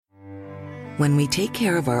When we take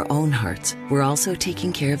care of our own hearts, we're also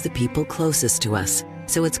taking care of the people closest to us.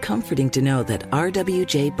 So it's comforting to know that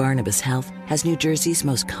RWJ Barnabas Health has New Jersey's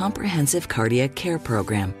most comprehensive cardiac care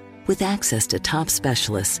program, with access to top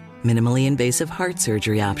specialists, minimally invasive heart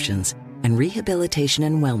surgery options, and rehabilitation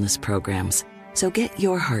and wellness programs. So get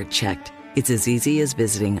your heart checked. It's as easy as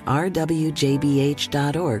visiting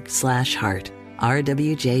rwjbh.org/heart.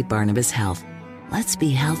 RWJ Barnabas Health. Let's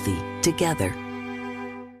be healthy together.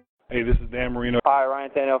 Hey, this is Dan Marino. Hi,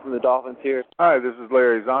 Ryan Catello from the Dolphins here. Hi, this is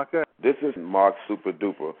Larry Zonka. This is Mark Super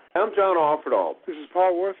Duper. I'm John Offerdahl. This is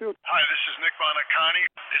Paul Warfield. Hi, this is Nick Bonacani.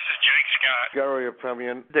 This is Jake Scott. Gary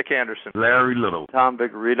Premian. Dick Anderson. Larry Little. Tom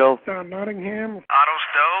Vigorito. Tom Nottingham. Otto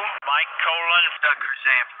Stowe. Mike Colon. Doug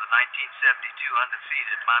Krzan from the 1972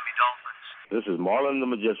 undefeated Miami Dolphins. This is Marlon the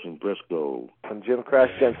Magician Briscoe. I'm Jim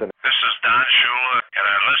Crash Jensen. This is Don Shula, and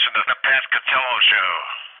I listen to the Pat Catello Show.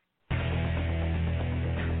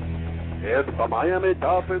 It's the Miami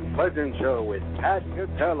Dolphins Legend Show with Pat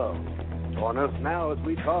Catello. Join us now as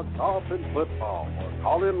we talk Dolphin football or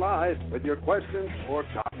call in live with your questions or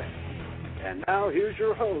comments. And now here's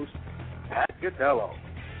your host, Pat Catello.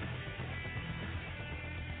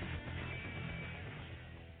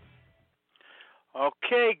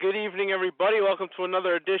 Okay, good evening, everybody. Welcome to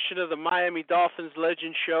another edition of the Miami Dolphins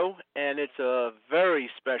Legend Show, and it's a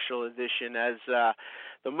very special edition as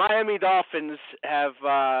the Miami Dolphins have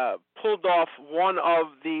pulled off one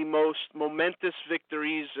of the most momentous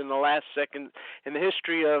victories in the last second in the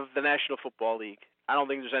history of the National Football League. I don't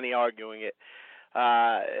think there's any arguing it.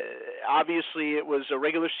 Obviously, it was a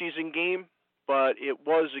regular season game, but it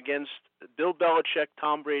was against Bill Belichick,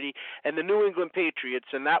 Tom Brady, and the New England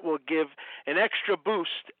Patriots, and that will give an extra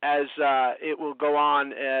boost as it will go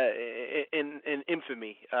on in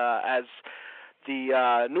infamy as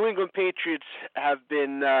the New England Patriots have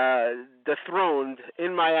been dethroned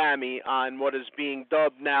in Miami on what is being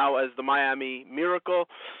dubbed now as the Miami Miracle.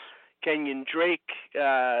 Kenyon Drake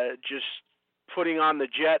just putting on the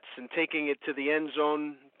Jets and taking it to the end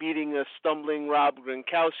zone, beating a stumbling Rob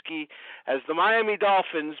Gronkowski, as the Miami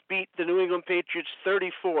Dolphins beat the New England Patriots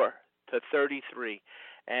 34-33.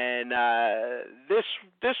 And this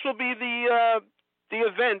will be the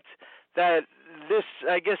event that this,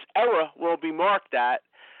 I guess, era will be marked at,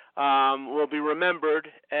 will be remembered,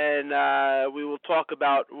 and we will talk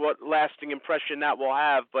about what lasting impression that will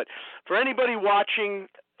have. But for anybody watching,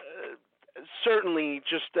 certainly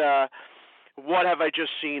just what have I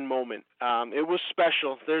just seen moment. It was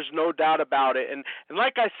special. There's no doubt about it. And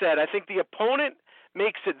like I said, I think the opponent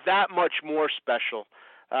makes it that much more special.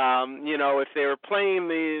 If they were playing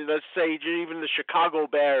let's say, even the Chicago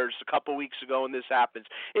Bears a couple weeks ago and this happens,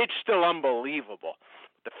 it's still unbelievable.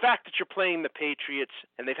 The fact that you're playing the Patriots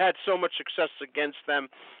and they've had so much success against them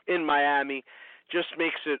in Miami just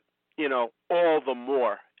makes it, all the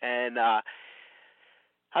more. And I'll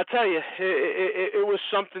tell you, it was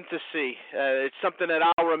something to see. It's something that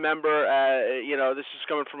I'll remember. This is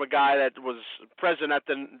coming from a guy that was present at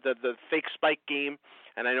the fake spike game,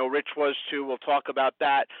 and I know Rich was too. We'll talk about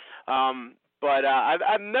that. But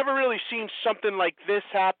I've never really seen something like this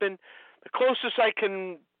happen. The closest I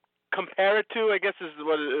can compare it to, I guess, is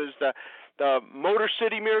what it is the Motor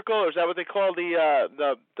City Miracle, or is that what they call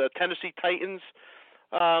the Tennessee Titans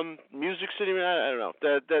Music City? I don't know.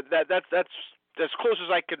 That's as close as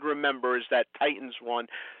I could remember is that Titans one,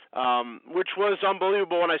 which was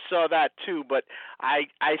unbelievable when I saw that too. But I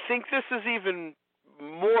think this is even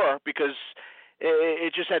more because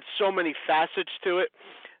it just had so many facets to it.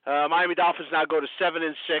 Miami Dolphins now go to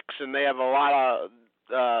 7-6, and they have a lot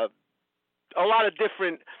of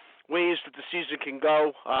different ways that the season can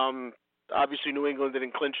go. Obviously, New England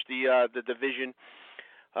didn't clinch the division,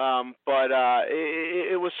 but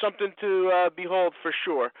it was something to behold for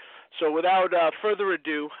sure. So without further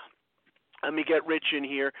ado, let me get Rich in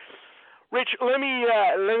here. Rich, let me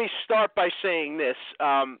start by saying this: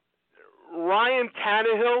 Ryan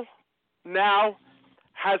Tannehill now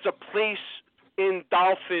has a place in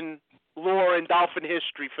Dolphin lore and Dolphin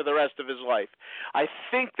history for the rest of his life. I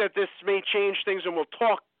think that this may change things, and we'll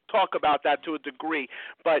talk about that to a degree.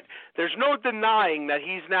 But there's no denying that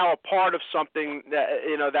he's now a part of something that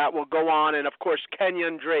that will go on, and of course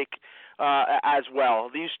Kenyon Drake as well.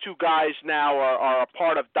 These two guys now are a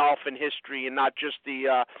part of Dolphin history, and not just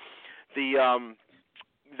the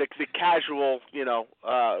casual,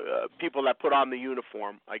 people that put on the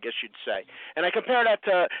uniform, I guess you'd say. And I compare that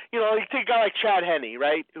to, you take a guy like Chad Henne,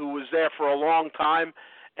 right, who was there for a long time,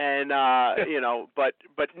 and but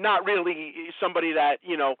not really somebody that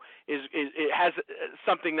is has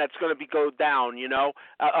something that's going to go down,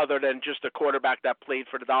 other than just a quarterback that played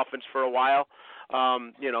for the Dolphins for a while.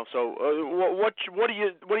 So what do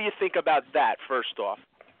you think about that? First off,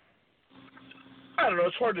 I don't know.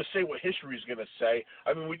 It's hard to say what history is going to say.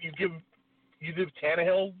 I mean, would you give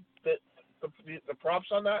Tannehill the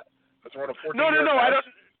props on that? For throwing a 14-yard No, pass? I don't.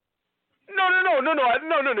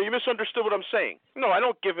 No. You misunderstood what I'm saying. No, I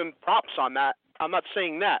don't give him props on that. I'm not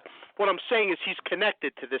saying that. What I'm saying is he's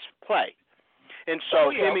connected to this play, and so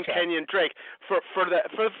him and Kenyon Drake for the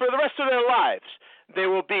rest of their lives, they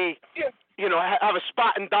will be. Yeah. Have a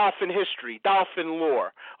spot in Dolphin history, Dolphin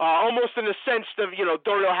lore, almost in the sense of,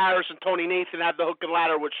 Dorial Harris and Tony Nathan had the hook and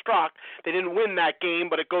ladder with Strzok. They didn't win that game,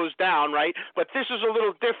 but it goes down, right? But this is a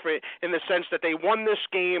little different in the sense that they won this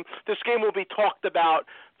game. This game will be talked about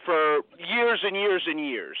for years and years and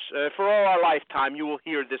years. For all our lifetime, you will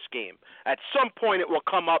hear this game. At some point, it will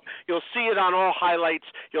come up. You'll see it on all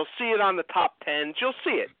highlights. You'll see it on the top 10s. You'll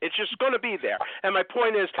see it. It's just going to be there. And my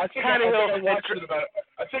point is, I think I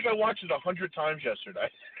watched it 100 times yesterday.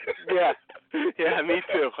 Yeah, me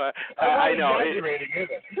too. I know.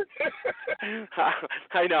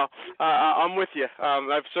 I know. I'm with you.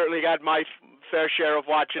 I've certainly got my fair share of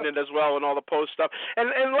watching it as well and all the post stuff.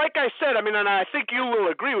 And like I said, I mean, and I think you will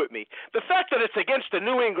agree with me, the fact that it's against the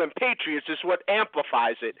New England Patriots is what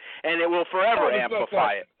amplifies it, and it will forever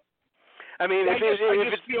amplify it. I mean, I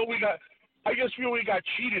just feel we got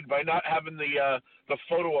cheated by not having the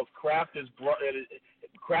photo of Kraft and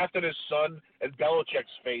his son and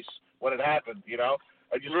Belichick's face when it happened. I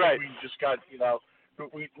just think we just got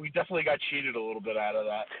we definitely got cheated a little bit out of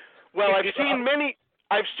that. Well, I've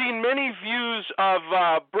seen many views of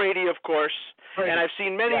Brady, of course, and I've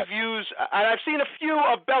seen many views, and I've seen a few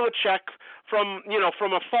of Belichick from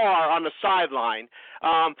afar on the sideline.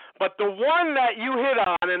 But the one that you hit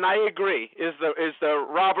on, and I agree, is the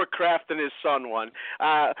Robert Kraft and his son one.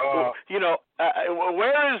 Where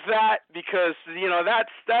is that? Because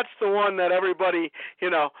that's the one that everybody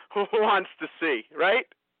wants to see, right?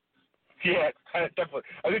 Yeah, definitely.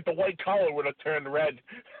 I think the white collar would have turned red.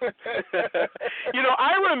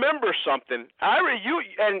 I remember something.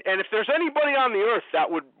 And if there's anybody on the earth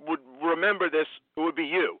that would remember this, it would be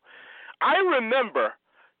you. I remember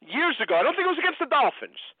years ago, I don't think it was against the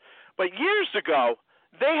Dolphins, but years ago,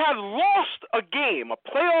 they had lost a game, a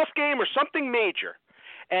playoff game or something major,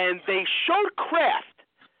 and they showed Kraft,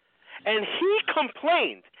 and he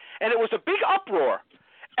complained, and it was a big uproar,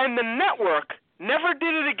 and the network never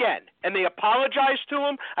did it again, and they apologized to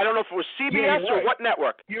him. I don't know if it was CBS or what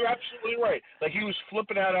network. You're absolutely right. Like, he was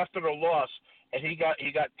flipping out after the loss, and he got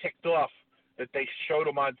ticked off that they showed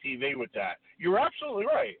him on TV with that. You're absolutely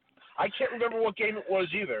right. I can't remember what game it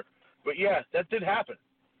was either, but yeah, that did happen.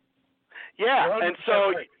 Yeah, and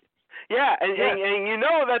so right. And you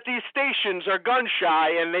know that these stations are gun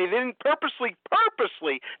shy, and they didn't purposely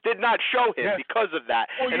did not show him because of that.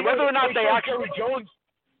 Well, and whether or not they actually Jerry Jones.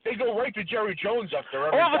 They go right to Jerry Jones after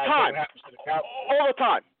every all the time. All the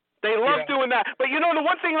time. They love doing that. But the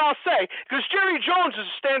one thing I'll say, because Jerry Jones is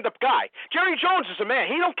a stand-up guy. Jerry Jones is a man.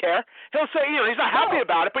 He don't care. He'll say, he's not happy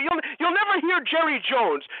about it, but you'll never hear Jerry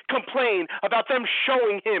Jones complain about them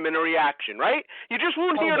showing him in a reaction, right? You just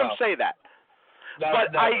won't hear them say that.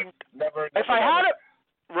 Never. If I had it,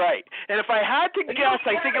 right. And if I had to guess,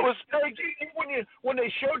 I think it was when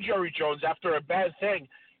they showed Jerry Jones after a bad thing,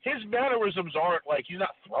 his mannerisms aren't like he's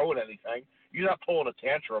not throwing anything. He's not pulling a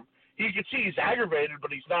tantrum. You can see he's aggravated,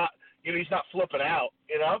 but he's not. He's not flipping out.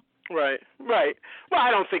 Right. Well, I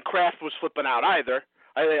don't think Kraft was flipping out either.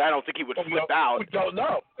 I don't think he would flip out. We don't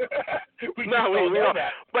know. we don't know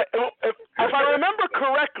that. But if I remember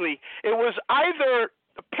correctly, it was either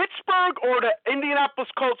Pittsburgh or the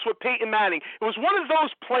Indianapolis Colts with Peyton Manning. It was one of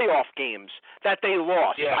those playoff games that they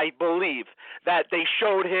lost, I believe, that they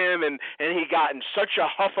showed him, and he got in such a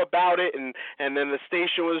huff about it, and then the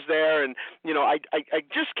station was there, and I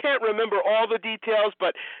just can't remember all the details,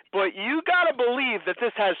 but you got to believe that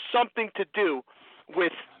this has something to do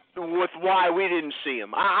with why we didn't see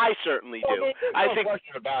him. I certainly do. No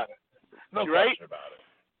question about it. No question about it.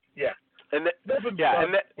 Yeah. And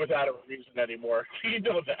without a reason anymore. You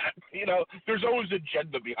know that. There's always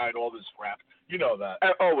agenda behind all this crap. You know that.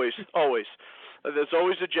 Always. There's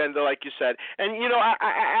always agenda, like you said. And I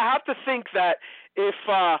have to think that if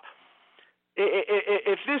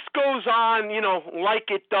this goes on, like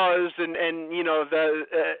it does, and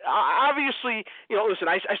obviously, listen,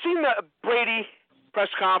 I seen the Brady press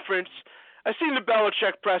conference. I seen the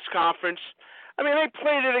Belichick press conference. I mean, they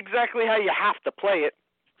played it exactly how you have to play it.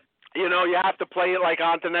 You know, you have to play it like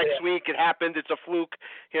on to next week. It happened. It's a fluke.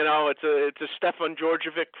 You know, it's a Stefan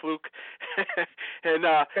Djordjevic fluke, and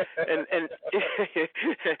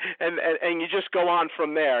you just go on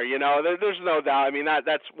from there. You know, there's no doubt. I mean,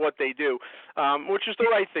 that's what they do, which is the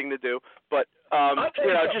right thing to do. But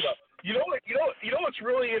you know, just you know what's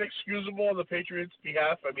really inexcusable on the Patriots'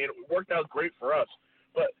 behalf. I mean, it worked out great for us,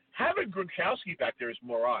 but having Gronkowski back there is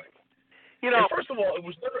moronic. You know, and first of all, it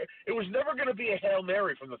was never going to be a Hail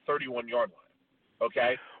Mary from the 31-yard line.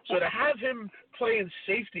 Okay, so to have him playing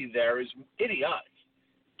safety there is idiotic.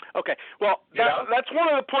 Okay, well, that's one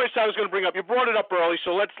of the points I was going to bring up. You brought it up early,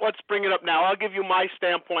 so let's bring it up now. I'll give you my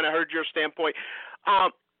standpoint. I heard your standpoint. I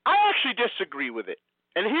actually disagree with it,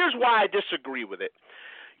 and here's why I disagree with it.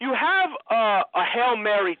 You have a Hail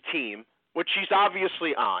Mary team, which he's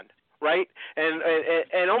obviously on. Right,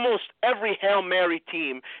 and almost every Hail Mary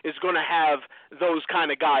team is going to have those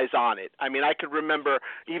kind of guys on it. I mean, I could remember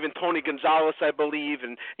even Tony Gonzalez, I believe,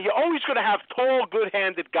 and you're always going to have tall,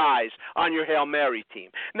 good-handed guys on your Hail Mary team.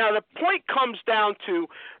 Now, the point comes down to,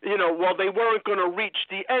 you know, well, they weren't going to reach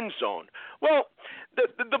the end zone. Well,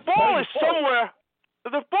 the ball is somewhere.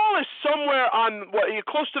 The ball is somewhere on you're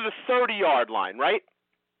close to the 30-yard line, right?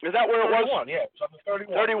 Is that where it was? 31, yeah, it's on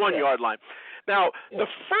the 31-yard line. Now, the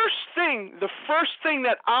first thing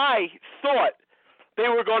that I thought they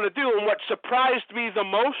were going to do, and what surprised me the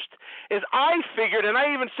most, is I figured, and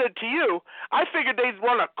I even said to you, I figured they'd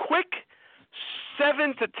run a quick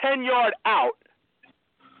 7 to 10 yard out,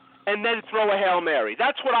 and then throw a Hail Mary.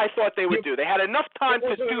 That's what I thought they would do. They had enough time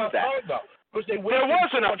to do that. There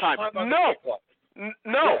was enough time.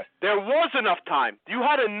 No, there was enough time. You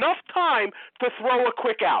had enough time to throw a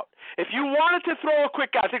quick out. If you wanted to throw a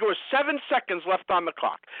quick out, I think it was 7 seconds left on the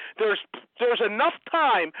clock. There's enough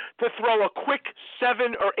time to throw a quick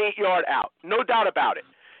 7 or 8 yard out. No doubt about it.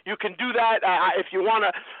 You can do that if you want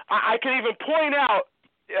to. I can even point out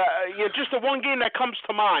just the one game that comes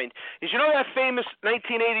to mind is, you know, that famous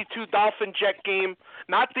 1982 Dolphin Jet game,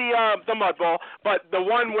 not the mud ball, but the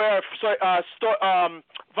one where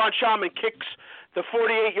Von Schaman kicks the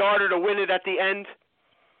 48-yarder to win it at the end.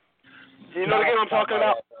 You know the game I'm talking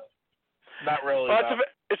about? Not really.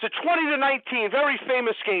 It's a 20-19, very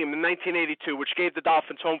famous game in 1982, which gave the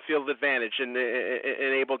Dolphins home field advantage and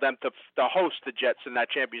enabled them to host the Jets in that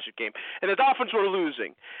championship game. And the Dolphins were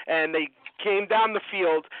losing, and they came down the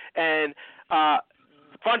field, and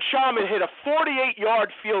Von Schaman hit a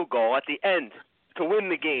 48-yard field goal at the end to win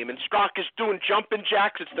the game. And Strock is doing jumping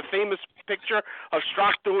jacks. It's the famous picture of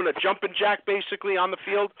Strock doing a jumping jack basically on the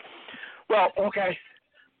field. Well, okay.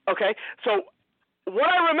 So what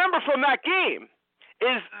I remember from that game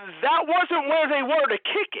is that wasn't where they were to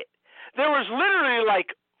kick it. There was literally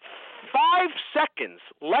like 5 seconds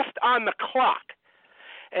left on the clock,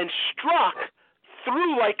 and Strock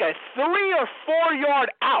threw like a 3 or 4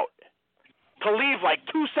 yard out to leave like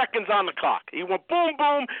 2 seconds on the clock. He went boom,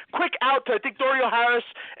 boom, quick out to, I think, Dorial Harris,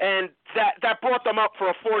 and that brought them up for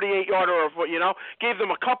a 48-yarder, or, you know, gave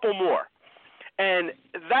them a couple more. And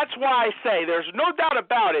that's why I say there's no doubt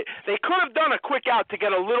about it. They could have done a quick out to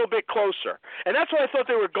get a little bit closer. And that's what I thought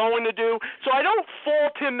they were going to do. So I don't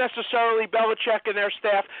fault him necessarily, Belichick and their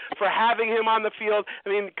staff, for having him on the field. I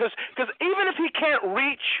mean, because even if he can't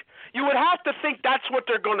reach, you would have to think that's what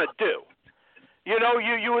they're going to do. You know,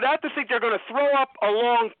 you would have to think they're going to throw up a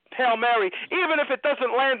long Hail Mary, even if it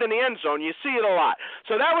doesn't land in the end zone. You see it a lot.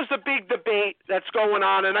 So that was the big debate that's going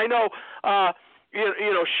on. And I know,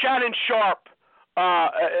 you know, Shannon Sharp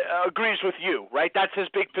agrees with you, right? That's his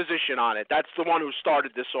big position on it. That's the one who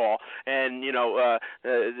started this all. And, you know,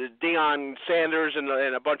 Deion Sanders and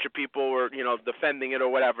a bunch of people were, you know, defending it or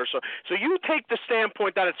whatever. So you take the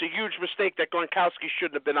standpoint that it's a huge mistake that Gronkowski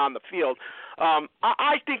shouldn't have been on the field.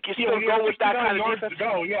 I think you still go with that kind of defense.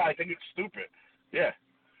 Yeah, I think it's stupid. Yeah.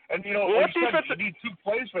 And, you know, you need 2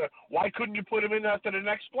 plays for that. Why couldn't you put him in after the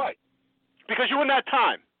next play? Because you wouldn't have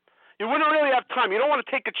time. You wouldn't really have time. You don't want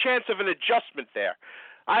to take a chance of an adjustment there.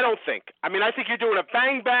 I don't think. I mean, I think you're doing a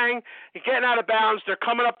bang-bang. You're getting out of bounds. They're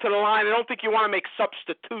coming up to the line. I don't think you want to make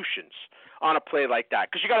substitutions on a play like that,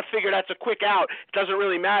 because you got to figure that's a quick out. It doesn't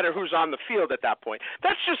really matter who's on the field at that point.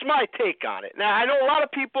 That's just my take on it. Now, I know a lot of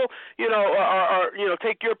people, you know, are you know,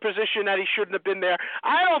 take your position that he shouldn't have been there.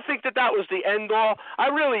 I don't think that was the end all. I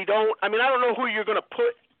really don't. I mean, I don't know who you're going to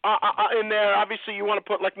put in there. Obviously, you want to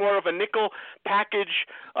put like more of a nickel package,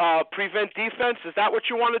 prevent defense. Is that what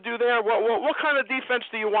you want to do there? What kind of defense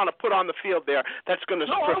do you want to put on the field there that's going to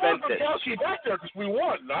prevent it? I want Gronkowski back there because we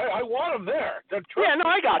won. I want him there. Yeah, no,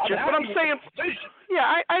 I got you. But I'm saying,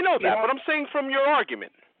 yeah, I know that. But I'm saying from your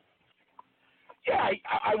argument. Yeah,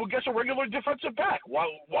 I would guess a regular defensive back. Why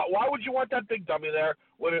would you want that big dummy there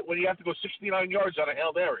when you have to go 69 yards on a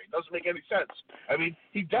Hail Mary? It doesn't make any sense. I mean,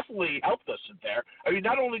 he definitely helped us in there. I mean,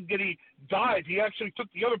 not only did he dive, he actually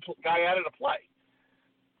took the other guy out of the play.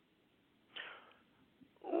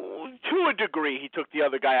 To a degree, he took the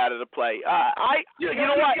other guy out of the play. You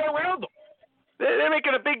know what? Get around him. They're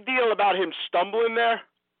making a big deal about him stumbling there.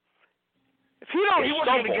 If he don't he wasn't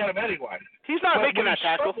going to get him anyway. He's not making that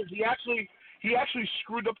tackle. He actually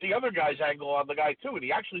screwed up the other guy's angle on the guy too, and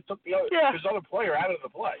he actually took his other player out of the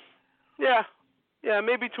play. Yeah,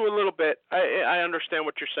 maybe to a little bit. I understand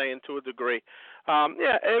what you're saying to a degree. I mean,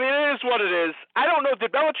 it is what it is. I don't know.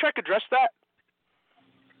 Did Belichick address that?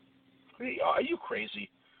 Are you crazy?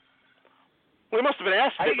 We must have been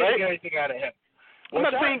asked it, right? I didn't get anything out of him. I'm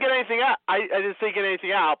not saying get anything out. I didn't say get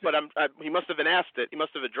anything out, but he must have been asked it. He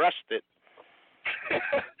must have addressed it.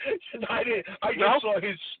 I didn't. I just saw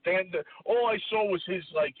his stand. All I saw was his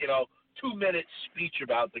 2-minute speech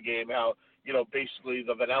about the game. How basically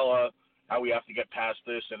the vanilla. How we have to get past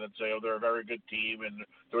this, and it's they're a very good team, and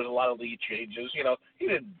there was a lot of lead changes. He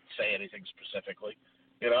didn't say anything specifically.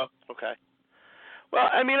 Okay. Well,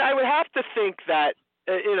 I mean, I would have to think that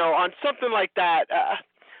on something like that.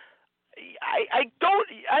 I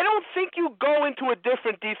don't think you go into a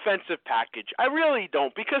different defensive package. I really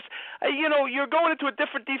don't, because you're going into a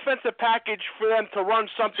different defensive package for them to run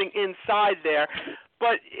something inside there.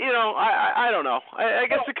 But I don't know. I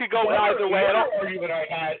guess it could go either way. The other argument I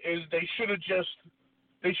had is they should have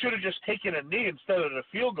just taken a knee instead of the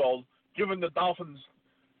field goal, giving the Dolphins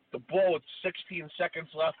the ball with 16 seconds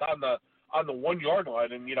left on the 1 yard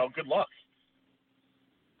line, and good luck.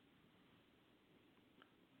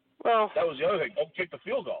 Well, that was the other thing. Don't kick the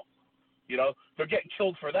field goal. They're getting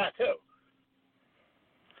killed for that too.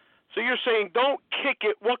 So you're saying don't kick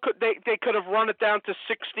it. What could they could have run it down to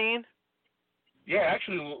 16? Yeah,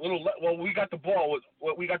 actually, we got the ball with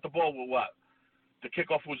what? The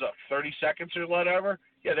kickoff was 30 seconds or whatever.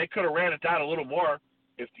 Yeah, they could have ran it down a little more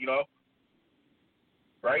if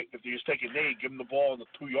right? If they just take a knee, give them the ball on the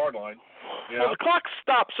 2 yard line. Well, the clock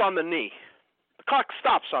stops on the knee. The clock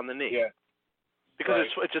stops on the knee. Yeah. Because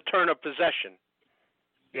it's a turn of possession.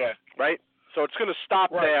 Yeah. Right? So it's going to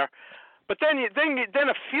stop there. But then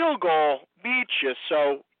a field goal beats you.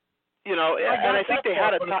 So, and I think they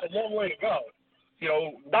had a time. It's a long way to go. We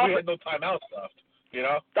had no timeouts left.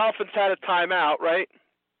 Dolphins had a timeout, right?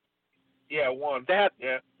 Yeah, one.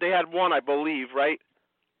 They had one, I believe, right?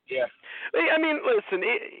 Yeah. I mean, listen,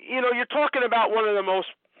 you're talking about one of the most,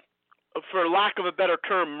 for lack of a better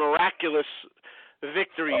term, miraculous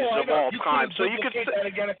victories of all time. So you could say that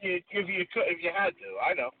again if you had to.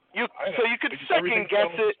 I know. So you could second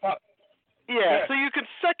guess it. Yeah, so you could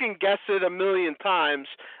second guess it a million times.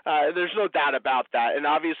 There's no doubt about that. And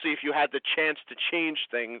obviously, if you had the chance to change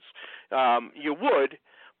things, you would.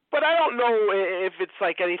 But I don't know if it's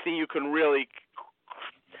like anything you can really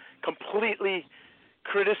completely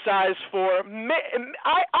criticize for.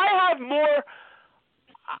 I have more.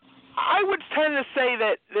 I would tend to say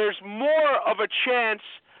that there's more of a chance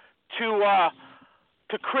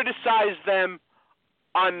to criticize them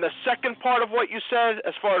on the second part of what you said,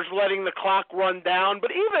 as far as letting the clock run down.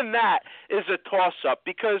 But even that is a toss-up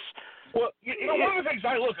because. Well, one of the things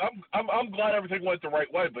I'm glad everything went the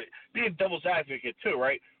right way, but being devil's advocate too,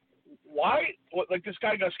 right? Why, like this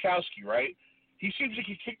guy Gostkowski, right? He seems like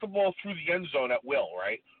he kicked the ball through the end zone at will,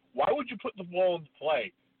 right? Why would you put the ball in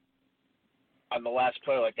play on the last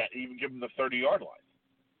play like that, and even give him the 30-yard line?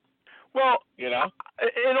 Well, in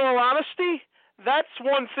all honesty, that's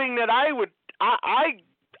one thing that I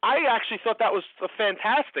actually thought that was a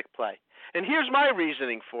fantastic play. And here's my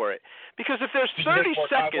reasoning for it. Because if there's 30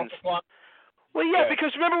 seconds. Well, yeah,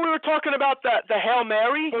 because remember we were talking about the Hail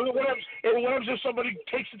Mary? What happens if somebody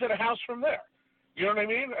takes it to the house from there? You know what I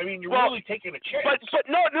mean? I mean, you're really taking a chance. But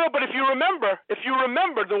if you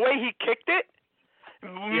remember the way he kicked it,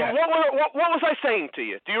 what was I saying to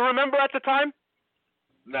you? Do you remember at the time?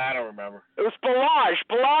 No, I don't remember. It was Balaj.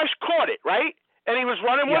 Balaj caught it, right? And he was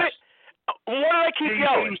running with it. What did I keep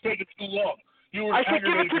yelling? He was taking too long. I said,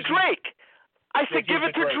 give it to Drake. I said, give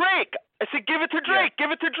it to Drake. I said, give it to Drake.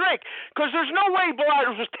 Give it to Drake. Because there's no way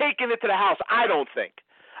Balaj was taking it to the house, I don't think.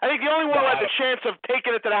 I think the only one who had the chance of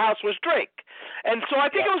taking it to the house was Drake. And so I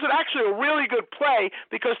think it was actually a really good play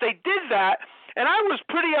because they did that. And I was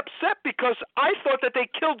pretty upset because I thought that they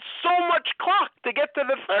killed so much clock to get to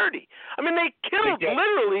the 30. I mean, they killed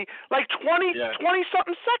literally like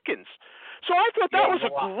 20-something seconds. So I thought that was a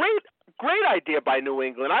great idea by New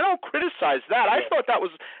England. I don't criticize that. I thought that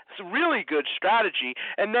was a really good strategy.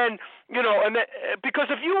 And then, because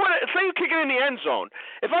if you want to, say you kick it in the end zone,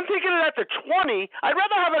 if I'm taking it at the 20, I'd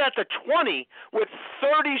rather have it at the 20 with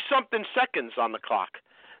 30-something seconds on the clock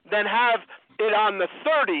than have it on the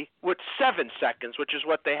 30 with 7 seconds, which is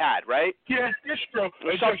what they had, right? Yeah, it's true.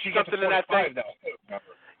 Something in that thing.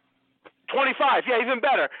 25, yeah, even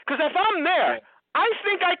better. Because if I'm there, I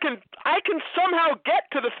think I can somehow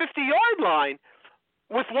get to the 50-yard line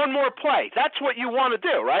with one more play. That's what you want to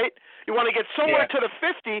do, right? You want to get somewhere to the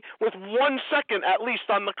 50 with 1 second at least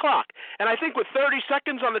on the clock. And I think with 30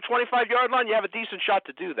 seconds on the 25-yard line, you have a decent shot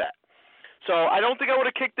to do that. So I don't think I would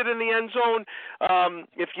have kicked it in the end zone.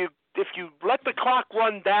 If you let the clock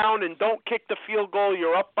run down and don't kick the field goal,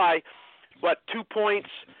 you're up by 2 points.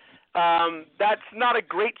 That's not a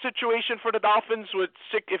great situation for the Dolphins with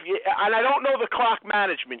and I don't know the clock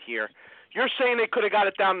management here. You're saying they could have got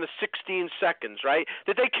it down to 16 seconds, right?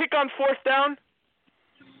 Did they kick on fourth down?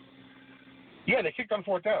 Yeah, they kicked on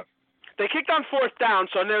fourth down. They kicked on fourth down,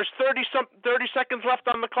 so there's 30 seconds left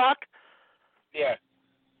on the clock? Yeah.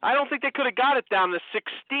 I don't think they could have got it down to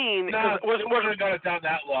 16. No, they wouldn't have got it down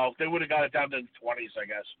that low. They would have got it down to the 20s, I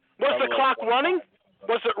guess. Was the clock running?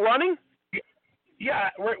 Was it running? Yeah.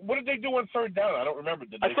 What did they do on third down? I don't remember.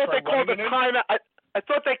 I thought they called a timeout. I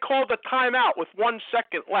thought they called a timeout with 1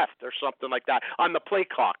 second left or something like that on the play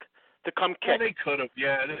clock to come kick. Well, they could have.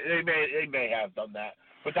 Yeah, they may have done that,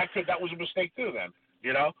 but that was a mistake too. Then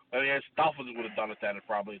I mean, Dolphins would have done it then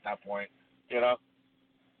probably at that point.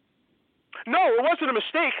 No, it wasn't a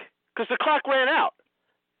mistake because the clock ran out.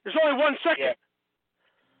 There's only 1 second. Yeah.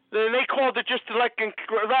 Then they called it just to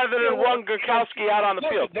rather than run Gronkowski out on the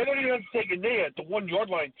field. They don't even have to take a knee at the 1 yard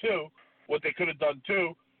line too. What they could have done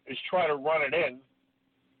too is try to run it in,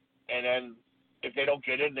 and then if they don't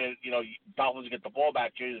get in, then Dolphins get the ball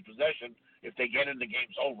back, change the possession. If they get in, the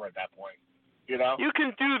game's over at that point. You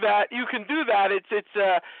can do that.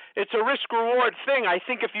 It's a risk reward thing. I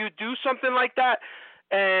think if you do something like that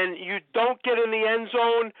and you don't get in the end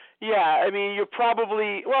zone, I mean, you're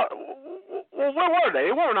probably where were they?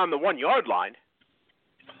 They weren't on the 1 yard line.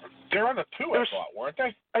 They're on the 2, I thought, weren't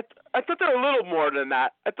they? I thought they were a little more than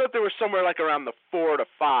that. I thought they were somewhere like around the 4 to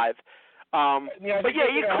 5. But you could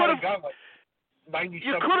have.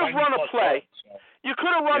 You could have run a play. You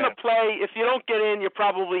could have run a play. If you don't get in, you're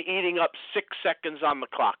probably eating up 6 seconds on the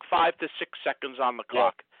clock, 5 to 6 seconds on the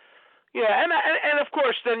clock. Yeah, and of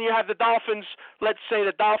course, then you have the Dolphins. Let's say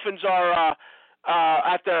the Dolphins are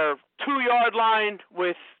at their 2 yard line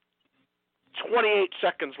with 28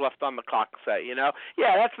 seconds left on the clock, say,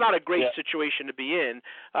 that's not a great situation to be in.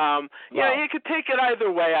 You could take it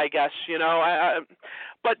either way, I guess,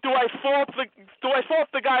 but do I fault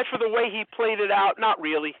the guy for the way he played it out? Not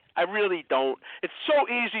really. I really don't. It's so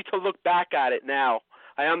easy to look back at it now.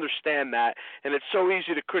 I understand that, and it's so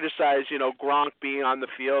easy to criticize, Gronk being on the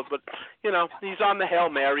field, but he's on the Hail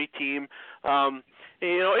Mary team.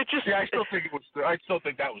 It just. Yeah, I still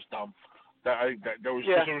think that was dumb. There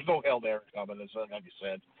was no Hail Mary coming, like you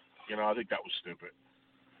said. I think that was stupid.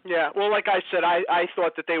 Yeah, well, like I said, I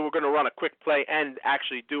thought that they were going to run a quick play and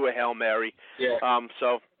actually do a Hail Mary. Yeah.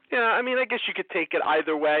 So, I mean, I guess you could take it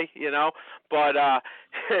either way, but it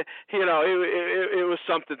was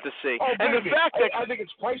something to see. Oh, and the fact that I think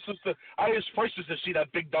it's priceless to see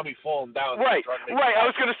that big dummy falling down. Right. I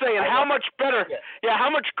was going to say, and how much better, how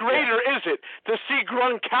much greater is it to see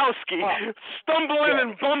Gronkowski stumbling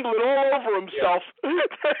and bumbling all over himself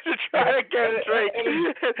to try to get it straight.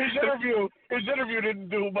 His interview didn't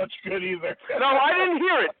do much good either. No, I didn't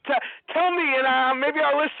hear it. Tell me, and maybe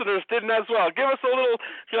our listeners didn't as well. Give us a little.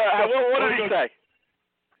 What did he say?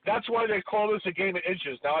 That's why they call this a game of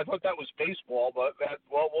inches. Now, I thought that was baseball, but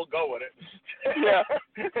we'll go with it. Yeah.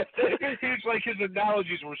 He's like, his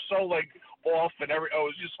analogies were so off and it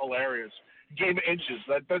was just hilarious. Game of inches.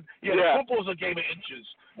 Football's a game of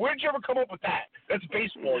inches. Where'd you ever come up with that? That's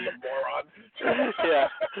baseball, you moron. Yeah,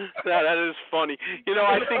 that is funny.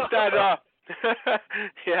 I think that.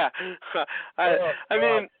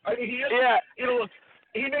 Look,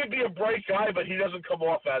 he may be a bright guy, but he doesn't come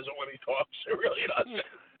off as it when he talks. It really doesn't.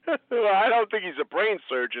 Well, I don't think he's a brain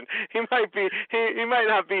surgeon. He might be. He might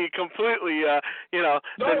not be completely. The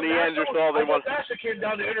Neanderthal they want. NASA came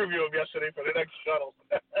down to interview him yesterday for the next shuttle.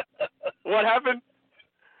 What happened?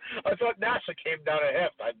 I thought NASA came down at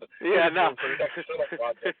halftime. No. For the next shuttle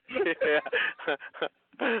project.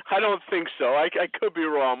 I don't think so. I could be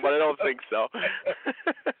wrong, but I don't think so.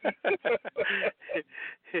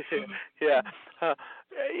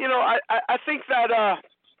 I think that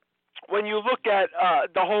when you look at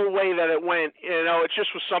the whole way that it went, it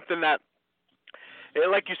just was something that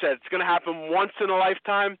like you said, it's going to happen once in a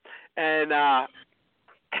lifetime, and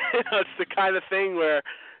it's the kind of thing where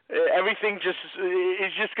everything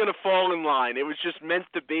is just going to fall in line. It was just meant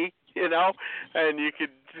to be, and you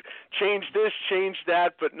could change this, change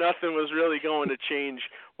that, but nothing was really going to change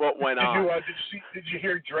what went on. Did you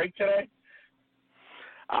hear Drake today?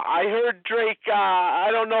 I heard Drake. I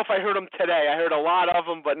don't know if I heard him today. I heard a lot of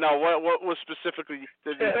them, but no. What was specifically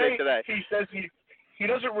did he say today? He says he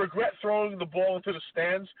doesn't regret throwing the ball into the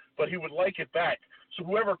stands, but he would like it back. So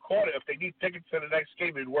whoever caught it, if they need tickets to the next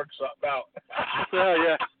game, he'd work something out. Oh,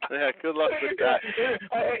 yeah. Good luck with that.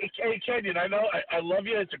 Hey, Kenyon, I know I love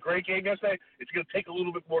you. It's a great game yesterday. It's going to take a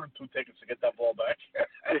little bit more than 2 tickets to get that ball back.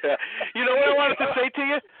 Yeah. You know what I wanted to say to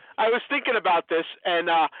you? I was thinking about this, and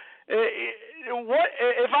what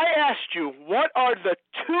if I asked you what are the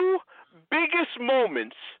 2 biggest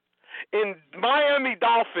moments in Miami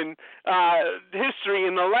Dolphin history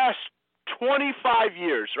in the last 25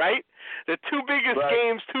 years, right? The 2 biggest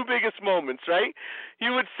games, 2 biggest moments, right?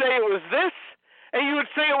 You would say it was this, and you would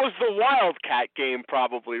say it was the Wildcat game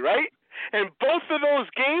probably, right? And both of those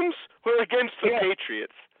games were against the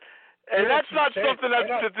Patriots. And that's not something that's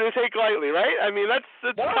to take lightly, right? I mean, that's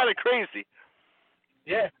kind of crazy.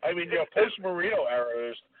 Yeah, I mean, post-Marino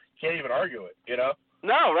era, can't even argue it,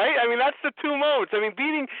 No, right? I mean, that's the 2 moments. I mean,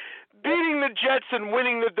 beating the Jets and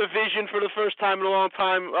winning the division for the first time in a long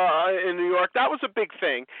time in New York, that was a big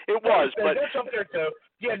thing. It was, but that's up there too.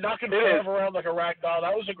 Yeah, knocking Favre around like a rag doll.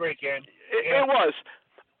 That was a great game. It was.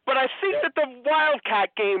 But I think that the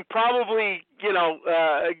Wildcat game probably,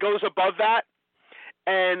 goes above that.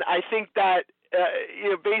 And I think that,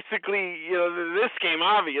 basically, this game,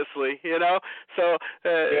 obviously, So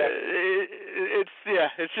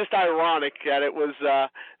it's just ironic that it was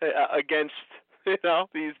against,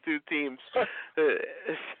 these 2 teams. So, it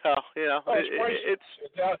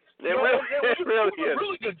really is. A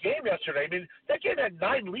really good game yesterday. I mean, that game had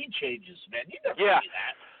 9 lead changes, man. You never see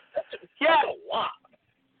that. That's a lot.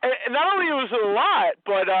 And not only was it a lot,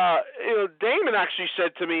 but Damon actually said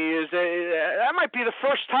to me that might be the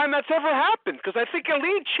first time that's ever happened, because I think a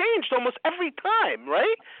lead changed almost every time,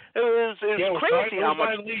 right? It was crazy how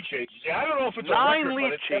much. 9 lead changes. Yeah, I don't know if it's 9 a record, lead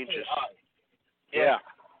but it's changes. High. Yeah,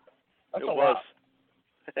 that's it a was. lot.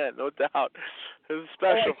 Yeah, no doubt. It was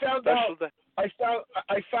special. I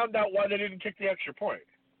found out why they didn't kick the extra point.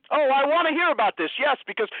 Oh, I want to hear about this. Yes,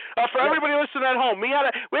 because for everybody listening at home, we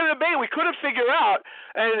had a debate we couldn't figure out,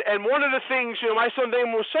 and one of the things my son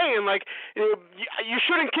Damon was saying, like, you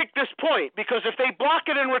shouldn't kick this point, because if they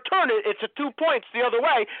block it and return it, it's a 2 points the other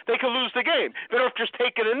way. They could lose the game. Better off just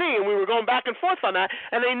taking a knee. And we were going back and forth on that,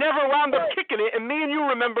 and they never wound up kicking it. And me and you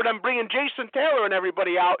remember them bringing Jason Taylor and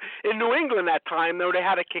everybody out in New England that time, though they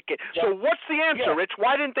had to kick it. Yeah. So what's the answer, Rich?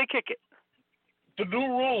 Why didn't they kick it? The new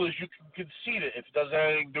rule is you can concede it if it doesn't have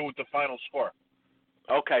anything to do with the final score.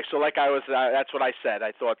 Okay, so that's what I said.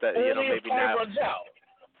 I thought that, Only maybe if time now. runs out.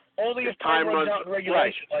 Only if time runs out in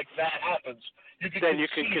regulation, like that happens, you can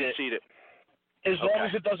concede it. As long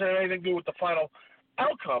as it doesn't have anything to do with the final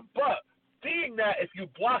outcome. But being that if you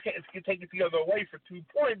block it, if you take it the other way for 2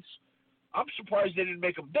 points, I'm surprised they didn't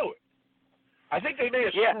make them do it. I think they may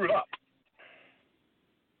have screwed up.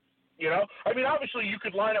 I mean, obviously you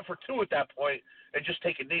could line up for 2 at that point and just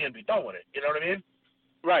take a knee and be done with it. You know what I mean?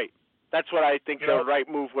 Right. That's what I think the right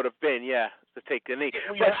move would have been, to take the knee.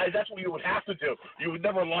 That's what you would have to do. You would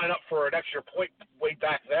never line up for an extra point way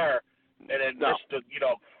back there and then risk them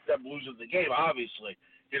losing the game, obviously.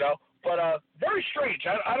 But very strange.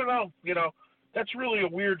 I don't know. That's really a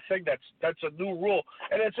weird thing. That's a new rule.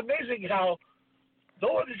 And it's amazing how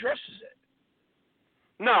no one addresses it.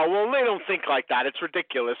 No, well, they don't think like that. It's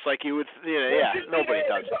ridiculous. Like you would, nobody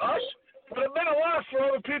does. To us, but it meant a lot for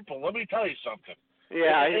other people. Let me tell you something.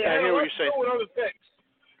 Yeah, I hear what you're saying. With other things,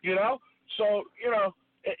 So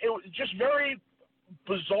it was just very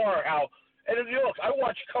bizarre how. And look, I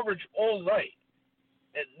watched coverage all night,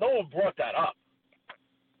 and no one brought that up.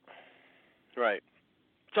 Right.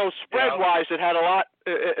 So spread-wise, it had a lot.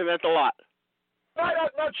 It meant a lot.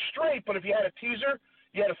 Not straight, but if you had a teaser.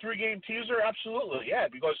 You had a 3-game teaser? Absolutely, yeah,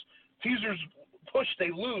 because teasers push,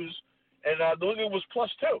 they lose, and New England was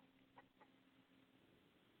 +2.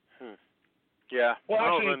 Yeah. Well,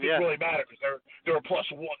 actually, it didn't really matter because they were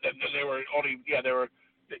 +1, and they were only, it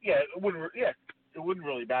wouldn't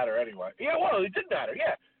really matter anyway. Yeah, well, it did matter,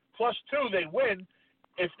 yeah. +2, they win.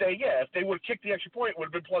 If they would have kicked the extra point, it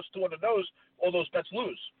would have been +2 on the nose. All those bets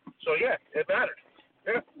lose. So, yeah, it mattered.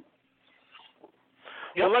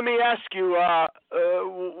 Yeah. Well, let me ask you.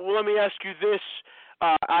 This: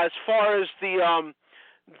 as far as the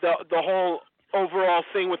whole overall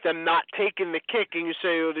thing with them not taking the kick, and you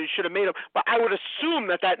say, oh, they should have made them. But I would assume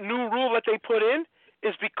that new rule that they put in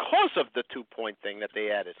is because of the 2-point thing that they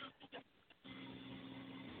added.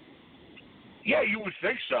 Yeah, you would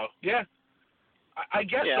think so. Yeah, I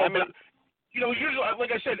guess so. But usually,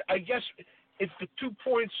 like I said, I guess if the 2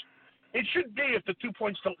 points, it should be if the 2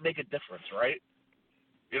 points don't make a difference, right?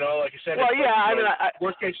 Like I said,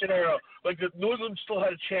 worst case scenario, like the New England still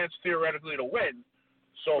had a chance theoretically to win.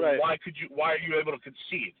 So why are you able to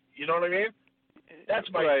concede? You know what I mean? That's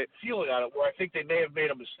my feeling on it. Where I think they may have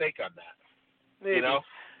made a mistake on that. Maybe.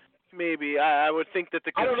 Maybe. I would think that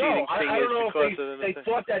the conceding thing I don't know because if they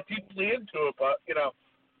thought that deeply into it, but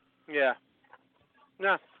Yeah.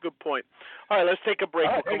 No, good point. All right, let's take a break.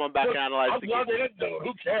 We'll come on back and analyze the game. I'm glad they didn't do it.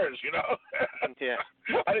 Who cares? Yeah.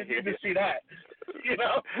 I didn't need to see that.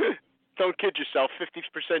 Don't kid yourself.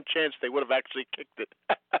 50% chance they would have actually kicked it.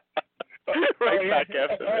 Back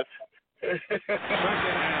after this. Second and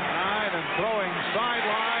 9 and throwing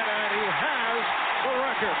sideline, and he has the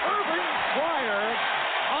record. Irving Fryar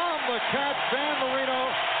on the catch. Dan Marino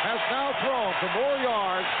has now thrown for more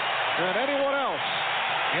yards than anyone else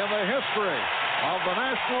in the history of the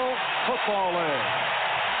National Football League.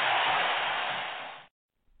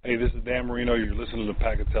 Hey, this is Dan Marino. You're listening to the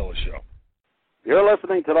Catello Show. You're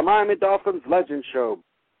listening to the Miami Dolphins Legend Show,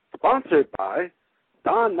 sponsored by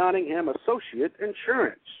Don Nottingham Associates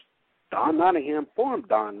Insurance. Don Nottingham formed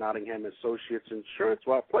Don Nottingham Associates Insurance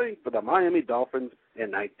while playing for the Miami Dolphins in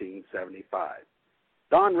 1975.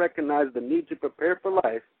 Don recognized the need to prepare for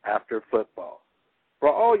life after football. For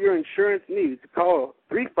all your insurance needs, call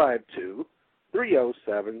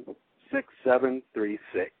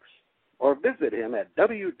 352-307-6736 or visit him at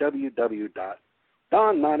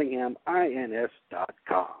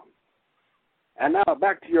www.donnottinghamins.com. And now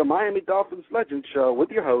back to your Miami Dolphins Legend Show with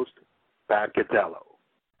your host, Pat Catello.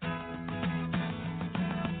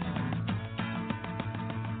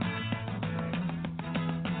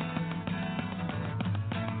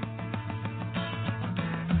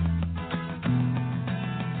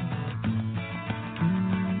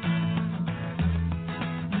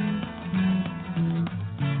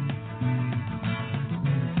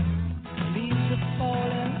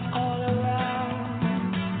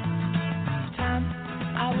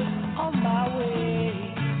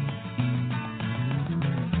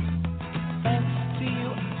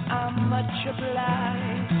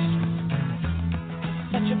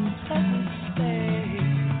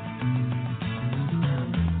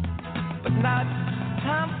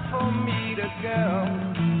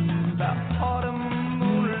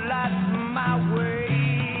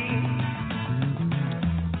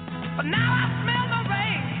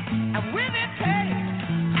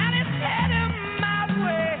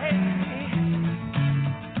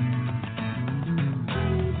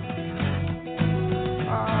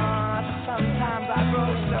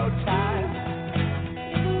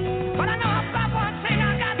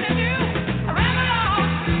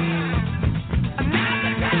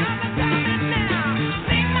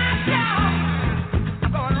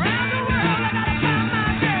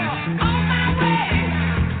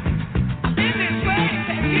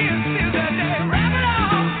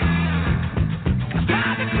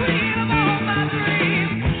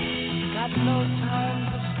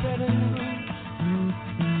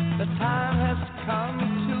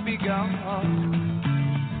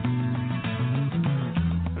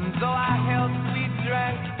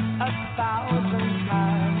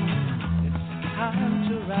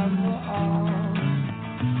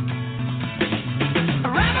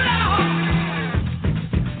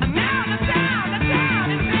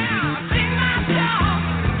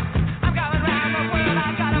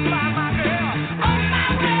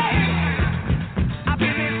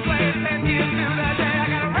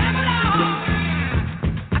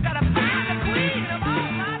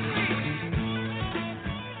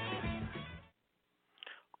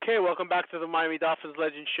 Welcome back to the Miami Dolphins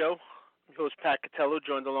Legend Show. Host Pat Catello,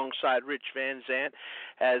 joined alongside Rich Van Zant,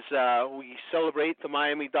 as we celebrate the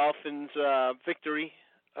Miami Dolphins' victory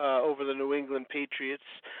over the New England Patriots.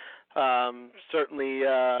 Certainly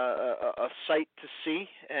a sight to see,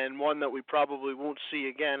 and one that we probably won't see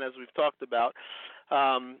again, as we've talked about.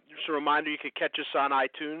 Just a reminder, you can catch us on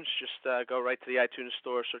iTunes. Just go right to the iTunes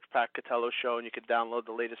store, search Pat Catello Show, and you can download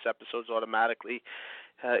the latest episodes automatically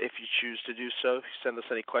if you choose to do so. Send us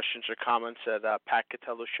any questions or comments at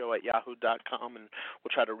patcatelloshow@yahoo.com, and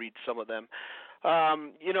we'll try to read some of them.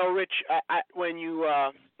 Rich, when you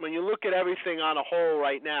look at everything on a whole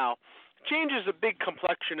right now, changes a big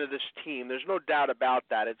complexion of this team. There's no doubt about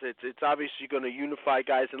that. It's obviously going to unify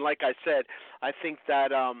guys, and like I said, I think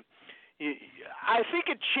that I think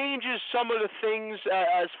it changes some of the things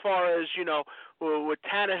as far as, with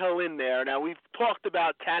Tannehill in there. Now, we've talked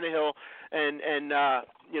about Tannehill and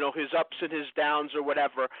his ups and his downs or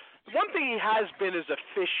whatever. One thing he has been is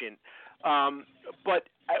efficient. But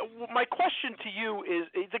my question to you is,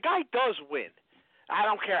 the guy does win. I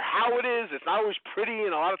don't care how it is. It's not always pretty,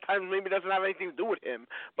 and a lot of times maybe it doesn't have anything to do with him.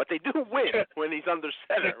 But they do win when he's under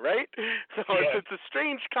center, right? So it's a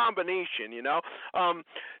strange combination,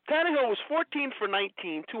 Tannehill was 14 for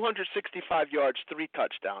 19, 265 yards, 3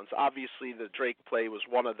 touchdowns. Obviously, the Drake play was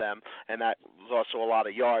one of them, and that was also a lot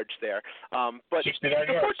of yards there. But 69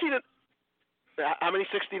 the 14, yards. How many?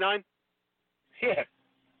 69? Yeah.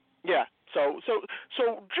 Yeah. So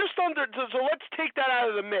just under. So let's take that out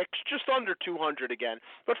of the mix. Just under 200 again,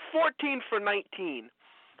 but 14 for 19.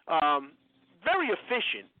 Very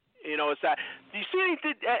efficient. It's that. Do you see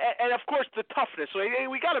anything? And of course the toughness. So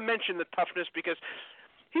we got to mention the toughness because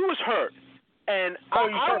he was hurt, and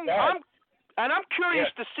I'm curious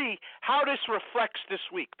to see how this reflects this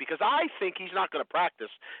week because I think he's not going to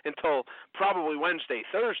practice until probably Wednesday,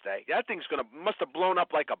 Thursday. That thing's must have blown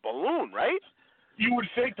up like a balloon, right? You would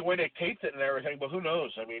think the way they taped it and everything, but who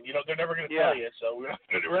knows? I mean, they're never going to tell you, so we're not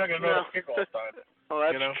going to know the kickoff time. Well,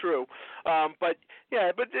 that's true. But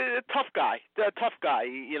a tough guy.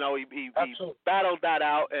 He battled that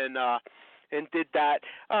out and did that.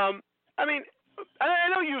 I mean, I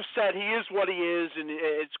know you've said he is what he is, and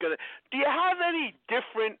it's gonna. Do you have any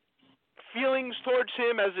different feelings towards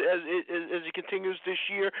him as he continues this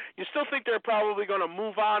year? You still think they're probably going to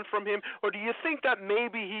move on from him, or do you think that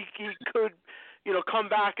maybe he could? Come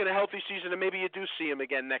back in a healthy season, and maybe you do see him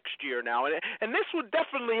again next year now. And this would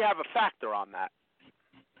definitely have a factor on that.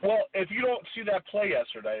 Well, if you don't see that play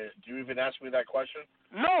yesterday, do you even ask me that question?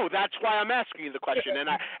 No, that's why I'm asking you the question. And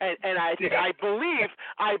I believe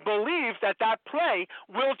that play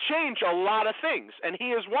will change a lot of things, and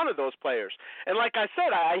he is one of those players. And like I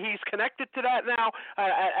said, he's connected to that now,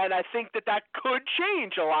 and I think that could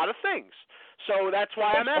change a lot of things. So that's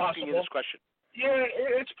why I'm asking you this question. Yeah,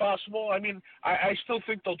 it's possible. I mean, I still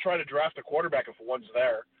think they'll try to draft a quarterback if one's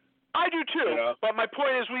there. I do too. But my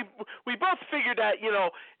point is, we both figured that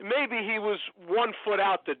maybe he was 1 foot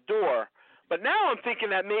out the door. But now I'm thinking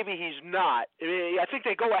that maybe he's not. I think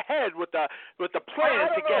they go ahead with the plan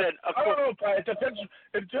to get a. I don't know. It depends.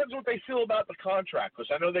 It depends what they feel about the contract, because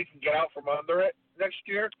I know they can get out from under it next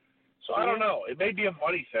year. So I don't know. It may be a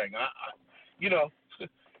money thing. You know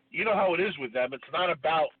how it is with them. It's not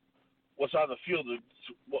about what's on the field,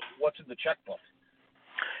 what's in the checkbook.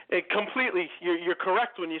 Completely, you're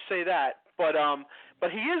correct when you say that. But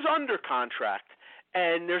he is under contract,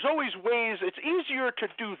 and there's always ways. It's easier to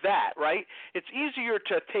do that, right? It's easier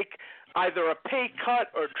to take either a pay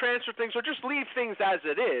cut or transfer things, or just leave things as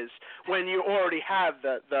it is when you already have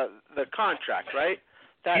the contract, right?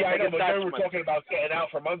 I know, but they were talking about getting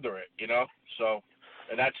out from under it, So,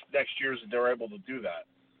 and that's next year's that they're able to do that.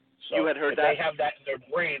 So you had heard if that? They have that in their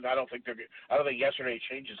brain. I don't think yesterday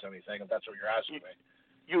changes anything. If that's what you're asking me.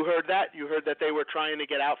 You heard that? You heard that they were trying to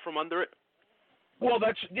get out from under it? Well,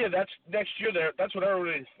 that's next year. That's what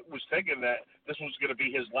everybody was thinking, that this was going to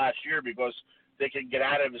be his last year because they can get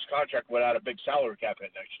out of his contract without a big salary cap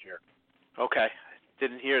hit next year. Okay,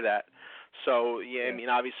 didn't hear that. So I mean,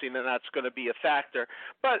 obviously then that's going to be a factor.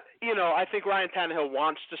 But I think Ryan Tannehill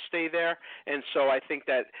wants to stay there, and so I think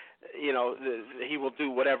that he will do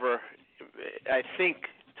whatever. I think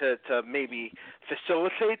to maybe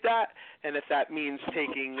facilitate that, and if that means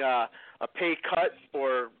taking a pay cut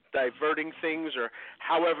or diverting things or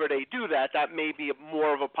however they do that, that may be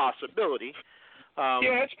more of a possibility.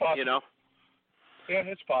 Yeah, it's possible. Yeah,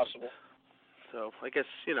 it's possible. So I guess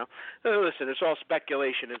listen, it's all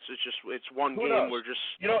speculation. It's one Who game. knows? We're just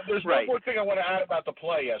there's one more thing I want to add about the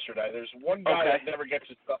play yesterday. There's one guy that never gets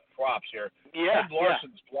his props here. Yeah, Ted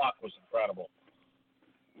Larson's block was incredible.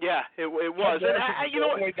 Yeah, it was. Ted And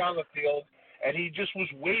all the way down the field, and he just was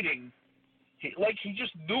waiting. He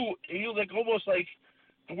just knew. He almost like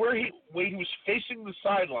where he was facing the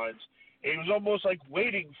sidelines. He was almost like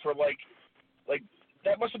waiting for like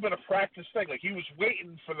that must have been a practice thing. Like he was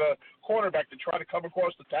waiting for the quarterback to try to come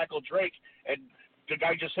across to tackle Drake, and the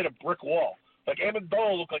guy just hit a brick wall. Like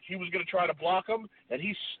Amendola looked like he was going to try to block him, and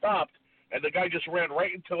he stopped, and the guy just ran right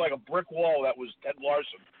into like a brick wall that was Ted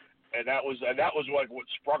Larson, and that was like what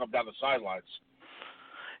sprung him down the sidelines.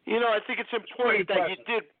 I think it's important that you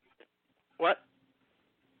did. What?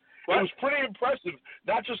 It was pretty impressive,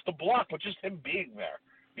 not just the block, but just him being there.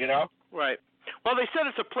 Right. Well, they said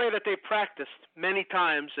it's a play that they practiced many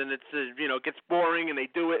times, and it's it gets boring, and they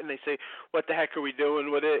do it, and they say, "What the heck are we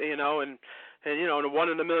doing with it?" And a 1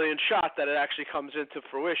 in a million shot that it actually comes into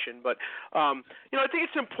fruition. But I think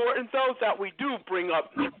it's important though that we do bring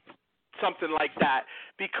up something like that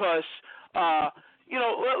because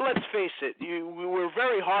let's face it, we're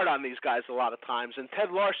very hard on these guys a lot of times, and Ted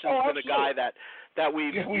Larson's been a guy that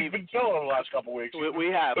we've been killing the last couple of weeks. We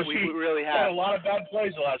have. We really have. Had a lot of bad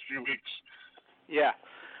plays the last few weeks. Yeah.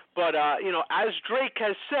 But, as Drake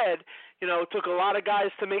has said, it took a lot of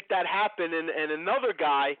guys to make that happen. And another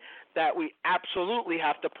guy that we absolutely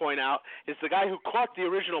have to point out is the guy who caught the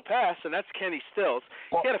original pass, and that's Kenny Stills.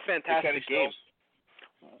 He had a fantastic game.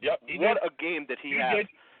 Yep. What a game did he have. Did.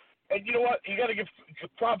 And you know what? You got to give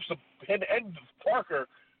props to him and Parker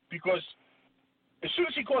because as soon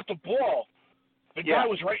as he caught the ball, the guy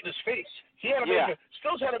was right in his face. He had to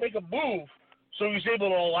Stills had to make a move so he was able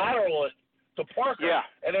to lateral it to Parker. Yeah.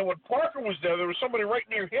 And then when Parker was there was somebody right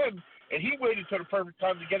near him, and he waited till the perfect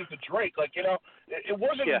time to get it to Drake. Like, it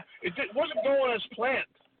wasn't it wasn't going as planned.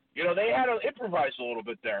 They had to improvise a little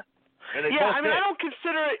bit there. And I don't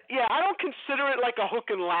consider it like a hook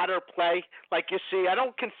and ladder play like you see. I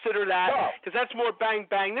don't consider that because that's more bang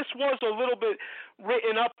bang. This was a little bit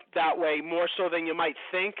written up that way more so than you might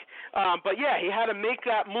think. But he had to make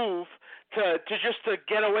that move to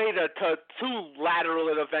get away to lateral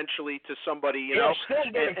it eventually to somebody.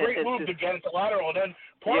 Still made a great move to get it to lateral, and then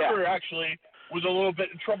Parker actually was a little bit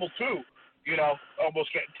in trouble too.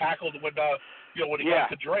 Almost getting tackled when when he got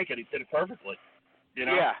to Drake, and he did it perfectly.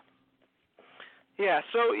 Yeah,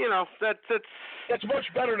 so, that's much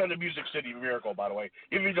better than the Music City Miracle, by the way.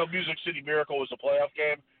 Even though Music City Miracle was a playoff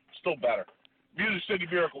game, still better. Music City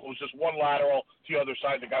Miracle was just one lateral to the other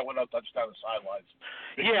side. The guy went out, touched down the sidelines.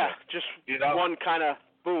 Just one kind of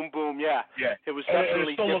boom, boom, yeah. It was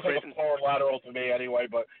definitely it still different. looked like a forward lateral to me anyway,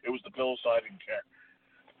 but it was the Bills, so I didn't care.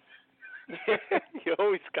 You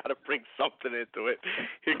always got to bring something into it.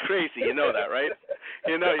 You're crazy, you know that, right?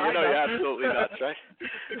 You're absolutely nuts, right?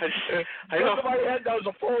 I know. In my head, that was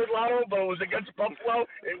a forward lateral, but it was against Buffalo.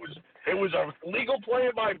 It was a legal play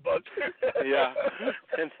in my book. Yeah,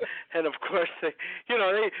 and of course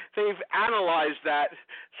they've analyzed that.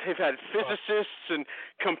 They've had physicists and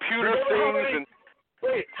computer things.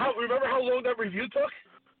 Remember how long that review took?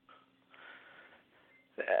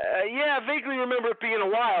 I vaguely remember it being a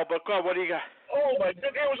while, but God, what do you got? Oh my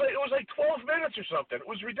goodness, it was like 12 minutes or something. It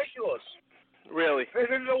was ridiculous. Really? They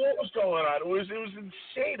didn't know what was going on. It was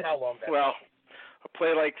insane how long that was. A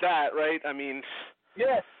play like that, right? I mean,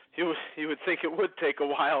 you would think it would take a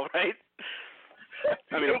while, right?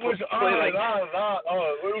 I mean, it was on and on.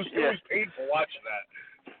 Oh, it was painful watching that.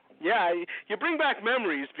 Yeah, you bring back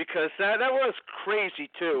memories because that was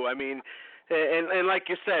crazy too. I mean, and like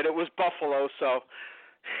you said, it was Buffalo, so.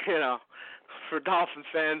 For Dolphin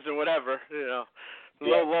fans and whatever, no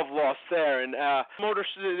love lost there. And Motor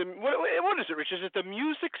City, what is it, Rich? Is it the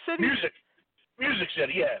Music City? Music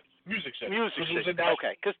City, yeah. Music City.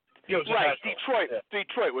 Okay, because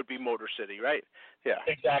Detroit would be Motor City, right? Yeah.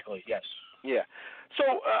 Exactly. Yes. Yeah.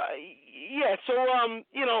 So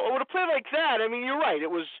with a play like that, I mean, you're right.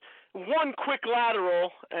 It was one quick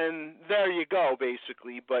lateral, and there you go,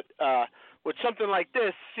 basically. But with something like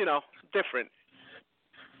this, different.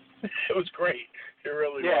 It was great. It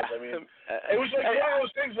really was. I mean, it was like one of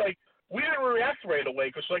those things. Like we didn't react right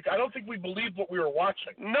away because, I don't think we believed what we were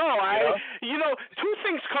watching. No, two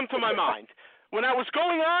things come to my mind. When I was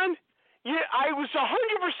going on, I was 100%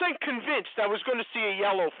 convinced I was going to see a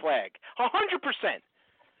yellow flag. 100%.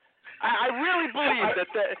 I really believed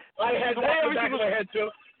that. I had that in the back of my head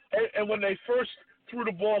too. And when they first threw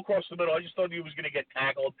the ball across the middle, I just thought he was going to get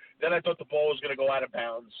tackled. Then I thought the ball was going to go out of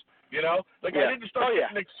bounds. I didn't start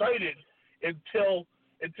getting excited until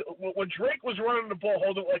when Drake was running the ball,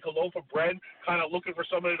 holding it like a loaf of bread, kind of looking for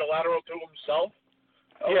somebody to lateral to himself.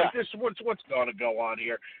 Like this, what's going to go on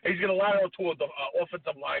here? He's going to lateral to the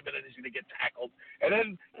offensive lineman, and he's going to get tackled. And then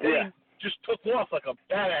he just took off like a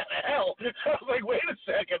bat out of hell. I was like, wait a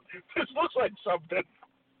second, this looks like something.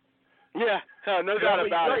 Yeah, no doubt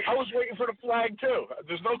about it. I was waiting for the flag too.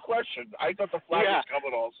 There's no question. I thought the flag was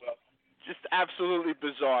coming also. Just absolutely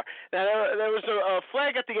bizarre. Now, there was a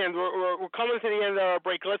flag at the end. We're coming to the end of our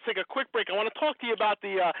break. Let's take a quick break. I want to talk to you about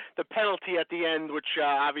the penalty at the end, which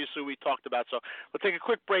obviously we talked about. So we'll take a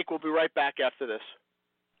quick break. We'll be right back after this.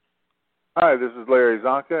 Hi, this is Larry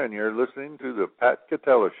Zonka, and you're listening to the Pat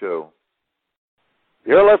Catello Show.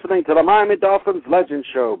 You're listening to the Miami Dolphins Legend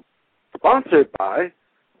Show, sponsored by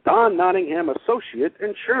Don Nottingham Associate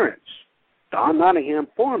Insurance. Don Nottingham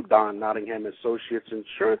formed Don Nottingham Associates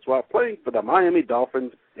Insurance while playing for the Miami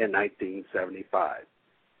Dolphins in 1975.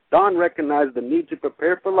 Don recognized the need to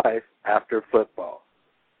prepare for life after football.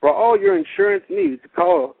 For all your insurance needs,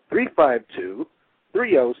 call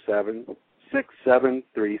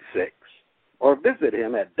 352-307-6736 or visit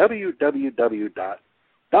him at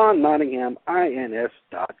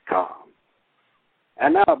www.donnottinghamins.com.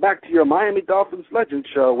 And now back to your Miami Dolphins Legend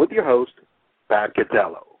Show with your host, Pat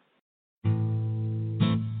Catello.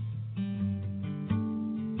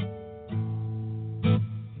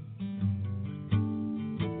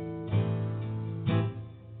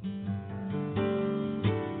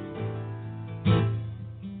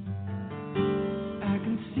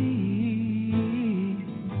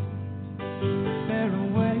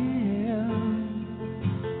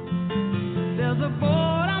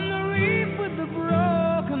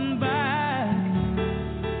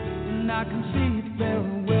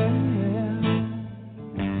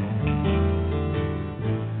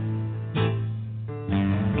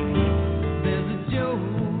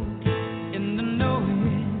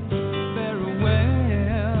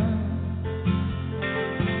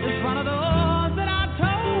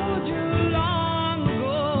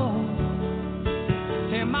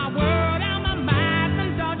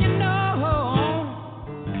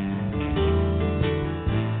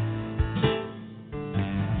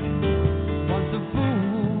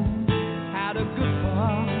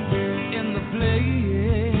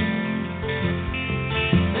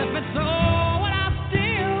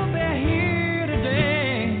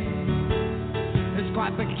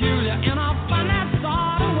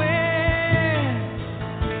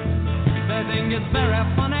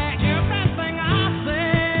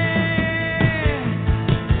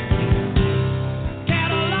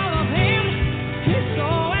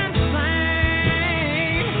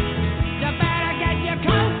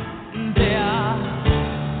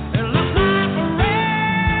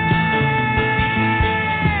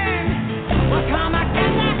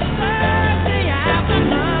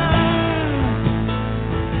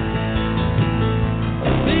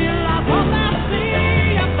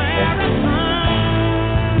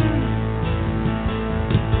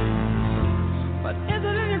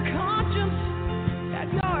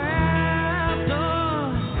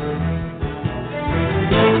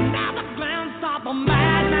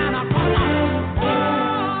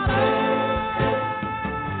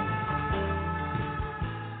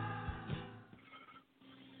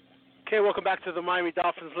 Okay, welcome back to the Miami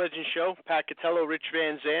Dolphins Legend Show. Pat Catello, Rich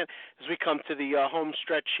Van Zandt, as we come to the home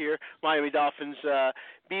stretch here. Miami Dolphins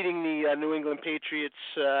beating the New England Patriots,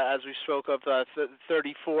 as we spoke of,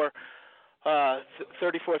 34-33,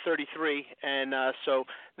 and so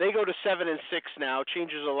they go to 7-6 now.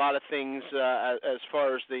 Changes a lot of things as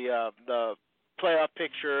far as the playoff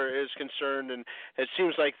picture is concerned, and it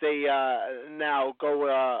seems like they now go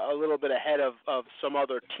a little bit ahead of some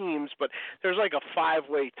other teams, but there's like a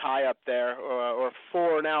 5-way tie up there, or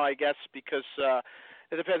 4 now, I guess, because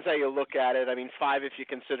it depends how you look at it. I mean, 5 if you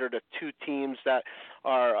consider the 2 teams that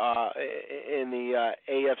are in the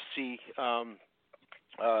AFC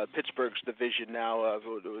Pittsburgh's division now,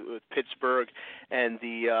 with Pittsburgh and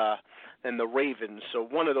the Ravens. So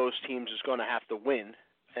one of those teams is going to have to win.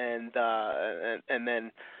 And then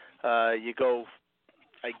you go,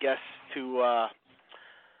 I guess, to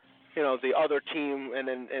the other team, and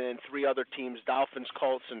then 3 other teams: Dolphins,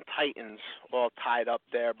 Colts, and Titans, all tied up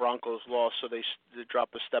there. Broncos lost, so they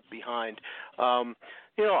drop a step behind.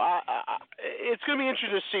 It's going to be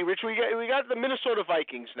interesting to see, Rich. We got the Minnesota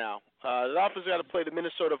Vikings now. The Dolphins got to play the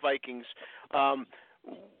Minnesota Vikings. Does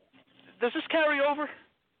this carry over?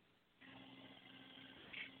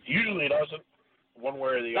 Usually it doesn't. One way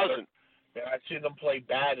or the other. Yeah, I've seen them play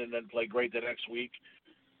bad and then play great the next week,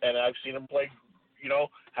 and I've seen them play,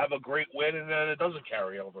 have a great win and then it doesn't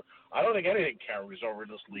carry over. I don't think anything carries over in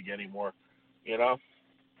this league anymore. I mean,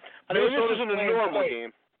 this isn't a normal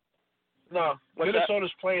game. No,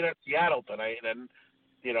 Minnesota's playing at Seattle tonight, and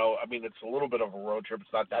it's a little bit of a road trip.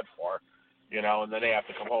 It's not that far, and then they have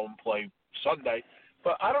to come home and play Sunday.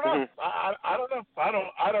 But I don't know. Mm-hmm. I don't know.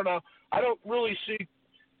 I don't know. I don't really see.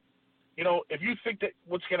 If you think that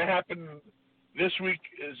what's going to happen this week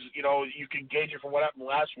is, you can gauge it from what happened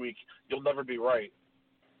last week, you'll never be right.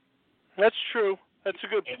 That's true. That's a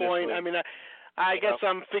good point. I mean, I guess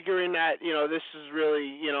I'm figuring that, this is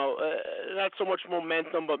really, not so much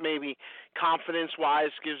momentum, but maybe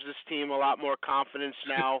confidence-wise gives this team a lot more confidence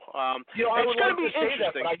now. I would love to say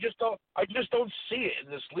that, but I just don't see it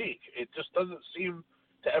in this league. It just doesn't seem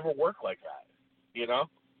to ever work like that,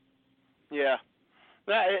 Yeah.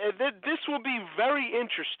 This will be very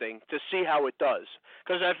interesting to see how it does.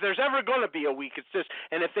 Because if there's ever going to be a week, it's this.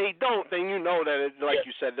 And if they don't, then you know that, like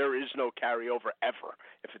you said, there is no carryover ever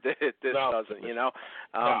if this doesn't, you know.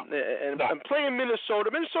 And playing Minnesota.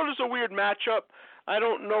 Minnesota's a weird matchup. I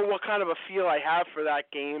don't know what kind of a feel I have for that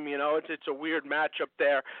game. You know, it's a weird matchup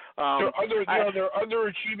there. They're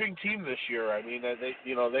underachieving team this year. I mean,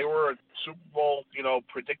 they were a Super Bowl,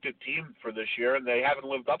 predicted team for this year, and they haven't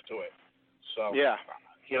lived up to it. So yeah,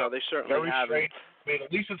 they certainly haven't. Strange. I mean,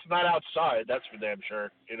 at least it's not outside. That's for damn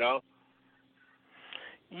sure.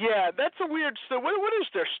 Yeah, that's a weird. So what is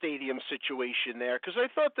their stadium situation there? Because I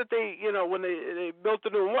thought that they, when they built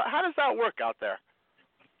the new one, how does that work out there?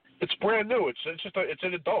 It's brand new. It's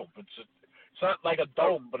in a dome. It's not like a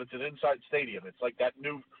dome, but it's an inside stadium. It's like that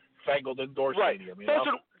new fangled indoor stadium.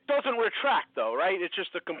 Doesn't retract though, right? It's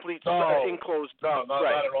just a complete enclosed. No, not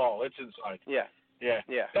at all. It's inside. Yeah.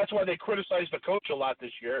 That's why they criticized the coach a lot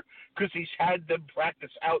this year, because he's had them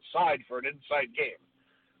practice outside for an inside game,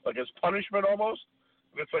 like as punishment almost.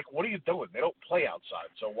 It's like, what are you doing? They don't play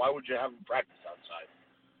outside, so why would you have them practice outside?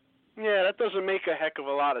 Yeah, that doesn't make a heck of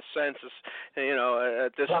a lot of sense,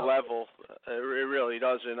 at this level. It really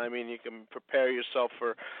doesn't. I mean, you can prepare yourself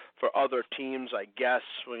for other teams, I guess,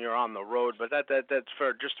 when you're on the road, but that's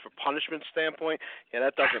for punishment standpoint. Yeah,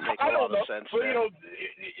 that doesn't make a lot of sense. But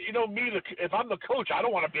me, if I'm the coach, I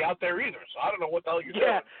don't want to be out there either. So I don't know what the hell you're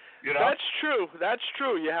doing. That's true. That's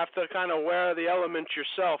true. You have to kind of wear the element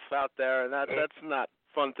yourself out there, and that's not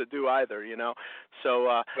fun to do either, So,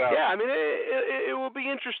 I mean, it will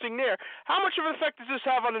be interesting there. How much of an effect does this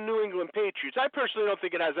have on the New England Patriots? I personally don't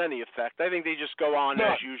think it has any effect. I think they just go on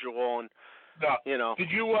as usual, and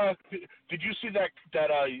Did you see that?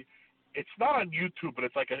 It's not on YouTube, but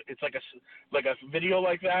it's like a video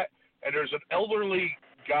like that, and there's an elderly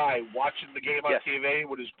guy watching the game on TV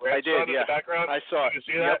with his grandson in the background. I saw it. Did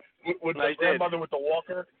you see that? With the grandmother with the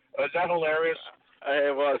walker. Is that hilarious?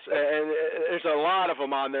 It was, and there's a lot of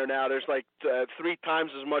them on there now. There's like 3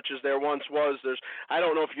 times as much as there once was. I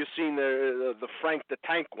don't know if you've seen the Frank the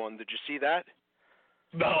Tank one. Did you see that?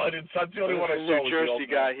 No, I didn't. That's the only one I saw. New Jersey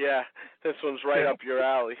guy, yeah. This one's right up your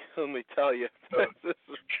alley. Let me tell you, this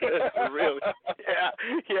is really,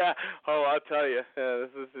 yeah. Oh, I'll tell you,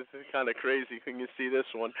 this is kind of crazy when you see this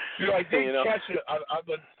one. I did catch it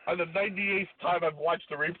on the 98th time I've watched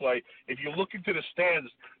the replay. If you look into the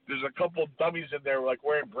stands, there's a couple dummies in there like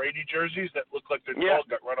wearing Brady jerseys that look like their dog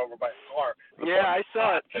got run over by a car. I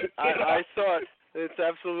saw it. I saw it. It's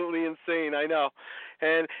absolutely insane. I know,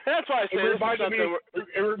 and that's why I say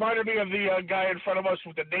it reminded me of the guy in front of us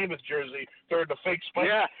with the Namath jersey during the fake Spike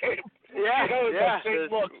game. Yeah. Same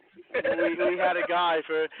look. we had a guy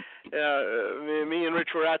for me and Rich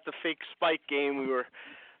were at the fake Spike game. We were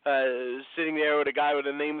sitting there with a guy with a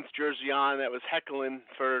Namath jersey on that was heckling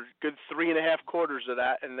for a good 3.5 quarters of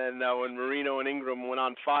that, and then when Marino and Ingram went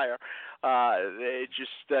on fire, it just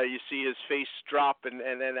you see his face drop, and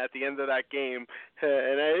then at the end of that game,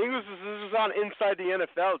 and I think this was on Inside the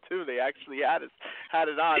NFL too. They actually had it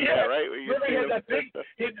on there, right? Remember he had that big.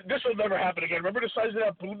 This will never happen again. Remember the size of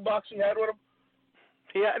that boombox he had with him?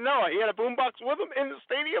 He had a boombox with him in the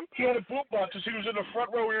stadium? He had a boombox because he was in the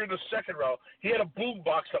front row, we were in the second row. He had a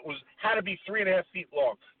boombox that had to be 3.5 feet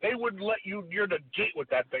long. They wouldn't let you near the gate with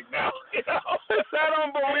that thing now. Is that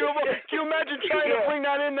unbelievable? Can you imagine trying to bring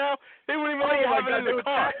that in now? They wouldn't even let you have it in the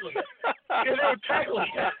car. They were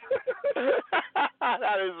tackling it.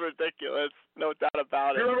 That is ridiculous. No doubt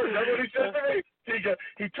about it. Remember what he said to me?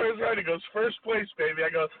 He turns around and goes, "First place, baby." I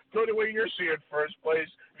go, "The only way you're seeing first place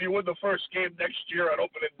if you win the first game next year on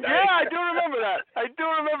opening day." Yeah, I do remember that. I do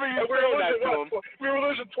remember you saying that to him. We were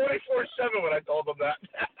losing 24-7 when I told him that.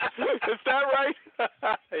 Is that right?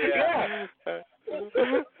 Yeah.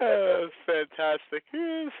 That's fantastic.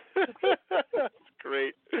 That's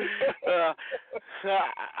great.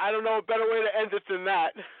 I don't know a better way to end it than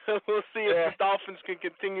that. We'll see if the Dolphins can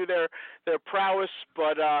continue their prowess,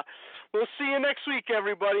 but we'll see you next week,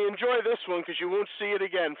 everybody. Enjoy this one because you won't see it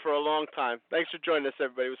again for a long time. Thanks for joining us,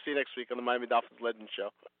 everybody. We'll see you next week on the Miami Dolphins Legend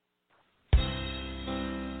Show.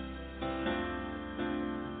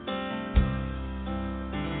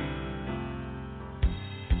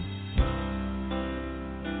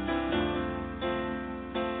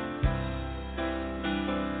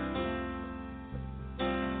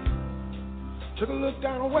 Took a look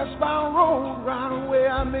down a westbound road, right away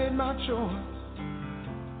I made my choice.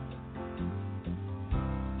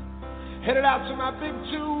 Headed out to my big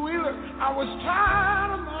two-wheeler, I was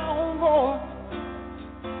tired of my own voice.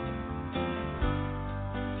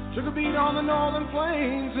 Took a beat on the northern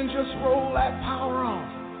plains and just rolled that power on.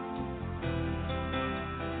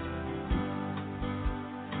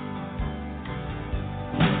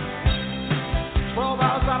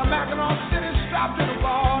 about a Mackinac City, stopped in a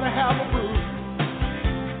bar to have a brew.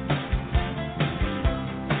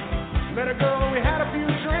 Met a girl and we had a few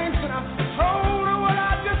drinks, and I told her what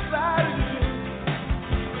I decided to do.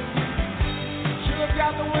 She looked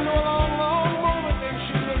out the window a long, long moment, then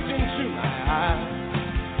she looked into my eyes.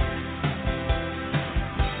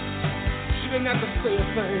 She didn't have to say a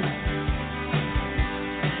thing.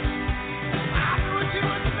 I knew what she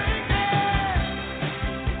was thinking.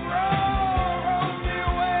 Roll me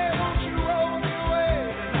away, won't you roll me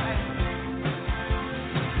away tonight?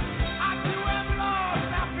 I too am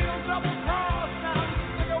lost, I feel double-crossed. Now I'm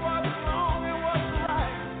sick of what's wrong and what's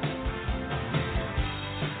right.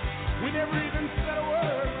 We never even said a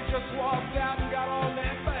word, we just walked out and got on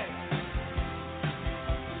that thing.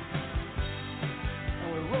 And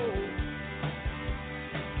we rolled.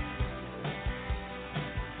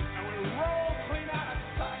 And we rolled clean out of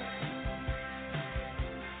sight.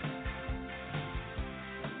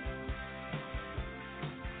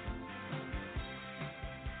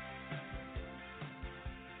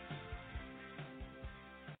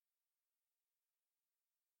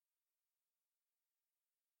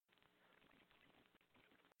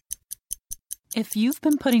 If you've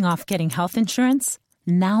been putting off getting health insurance,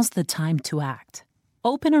 now's the time to act.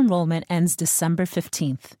 Open enrollment ends December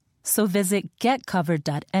 15th, so visit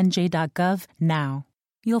getcovered.nj.gov now.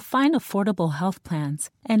 You'll find affordable health plans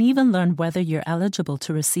and even learn whether you're eligible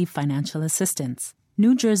to receive financial assistance.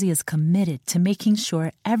 New Jersey is committed to making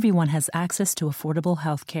sure everyone has access to affordable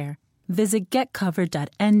health care. Visit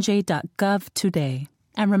getcovered.nj.gov today.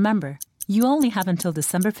 And remember, you only have until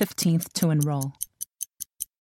December 15th to enroll.